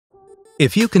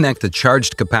If you connect a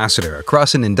charged capacitor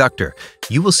across an inductor,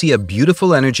 you will see a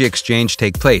beautiful energy exchange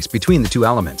take place between the two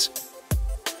elements.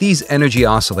 These energy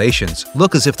oscillations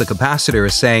look as if the capacitor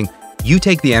is saying, "You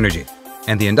take the energy,"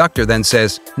 and the inductor then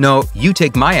says, "No, you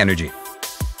take my energy."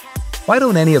 Why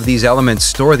don't any of these elements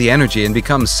store the energy and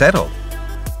become settled?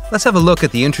 Let's have a look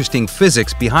at the interesting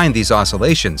physics behind these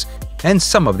oscillations and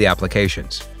some of the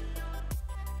applications.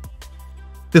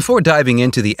 Before diving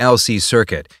into the LC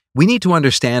circuit, we need to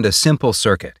understand a simple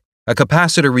circuit, a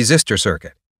capacitor-resistor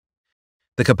circuit.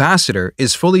 The capacitor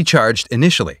is fully charged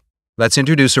initially. Let's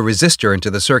introduce a resistor into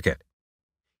the circuit.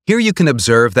 Here you can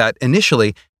observe that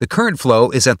initially the current flow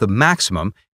is at the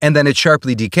maximum and then it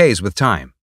sharply decays with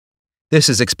time. This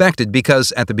is expected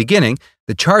because at the beginning,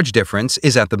 the charge difference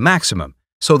is at the maximum,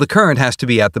 so the current has to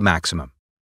be at the maximum.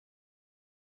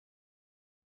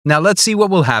 Now let's see what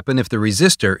will happen if the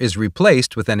resistor is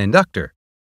replaced with an inductor.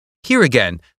 Here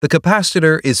again, the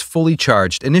capacitor is fully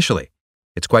charged initially.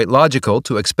 It's quite logical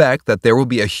to expect that there will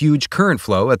be a huge current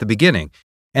flow at the beginning,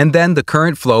 and then the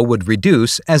current flow would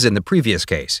reduce as in the previous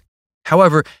case.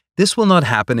 However, this will not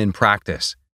happen in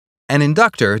practice. An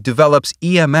inductor develops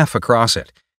EMF across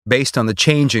it, based on the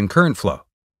change in current flow.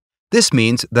 This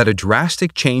means that a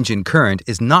drastic change in current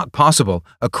is not possible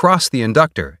across the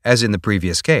inductor as in the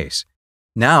previous case.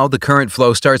 Now the current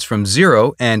flow starts from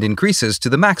zero and increases to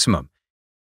the maximum,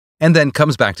 and then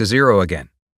comes back to zero again.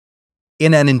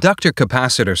 In an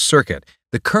inductor-capacitor circuit,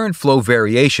 the current flow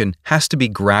variation has to be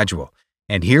gradual,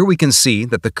 and here we can see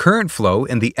that the current flow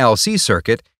in the LC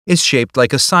circuit is shaped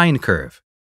like a sine curve.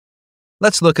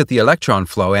 Let's look at the electron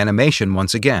flow animation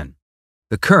once again.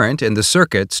 The current in the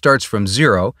circuit starts from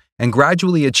zero and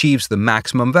gradually achieves the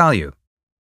maximum value.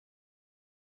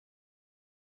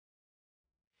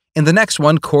 In the next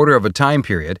 1/4 of a time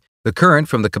period, the current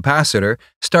from the capacitor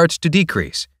starts to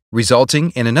decrease,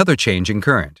 resulting in another change in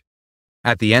current.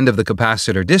 At the end of the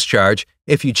capacitor discharge,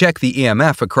 if you check the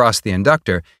EMF across the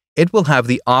inductor, it will have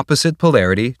the opposite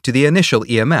polarity to the initial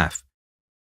EMF.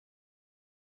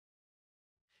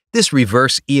 This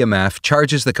reverse EMF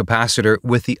charges the capacitor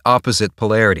with the opposite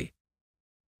polarity.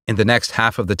 In the next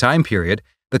half of the time period,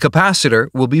 the capacitor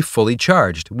will be fully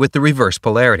charged with the reverse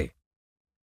polarity.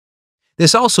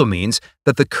 This also means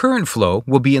that the current flow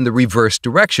will be in the reverse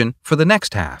direction for the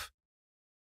next half.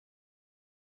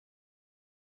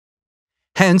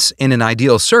 Hence, in an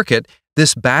ideal circuit,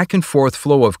 this back and forth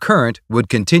flow of current would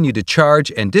continue to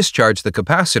charge and discharge the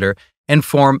capacitor and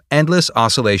form endless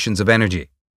oscillations of energy.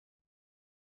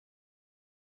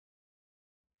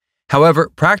 However,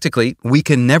 practically, we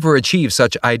can never achieve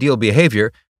such ideal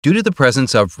behavior due to the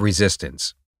presence of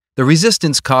resistance. The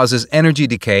resistance causes energy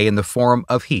decay in the form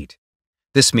of heat.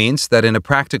 This means that in a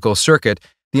practical circuit,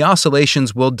 the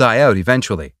oscillations will die out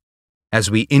eventually. As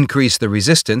we increase the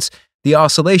resistance, the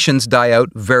oscillations die out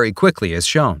very quickly as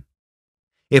shown.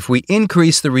 If we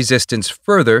increase the resistance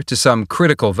further to some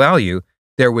critical value,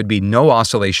 there would be no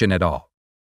oscillation at all.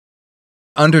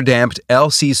 Underdamped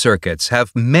LC circuits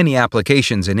have many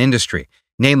applications in industry,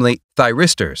 namely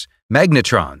thyristors,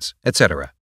 magnetrons,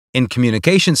 etc. In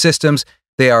communication systems,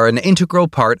 they are an integral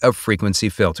part of frequency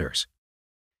filters.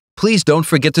 Please don't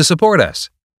forget to support us.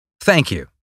 Thank you.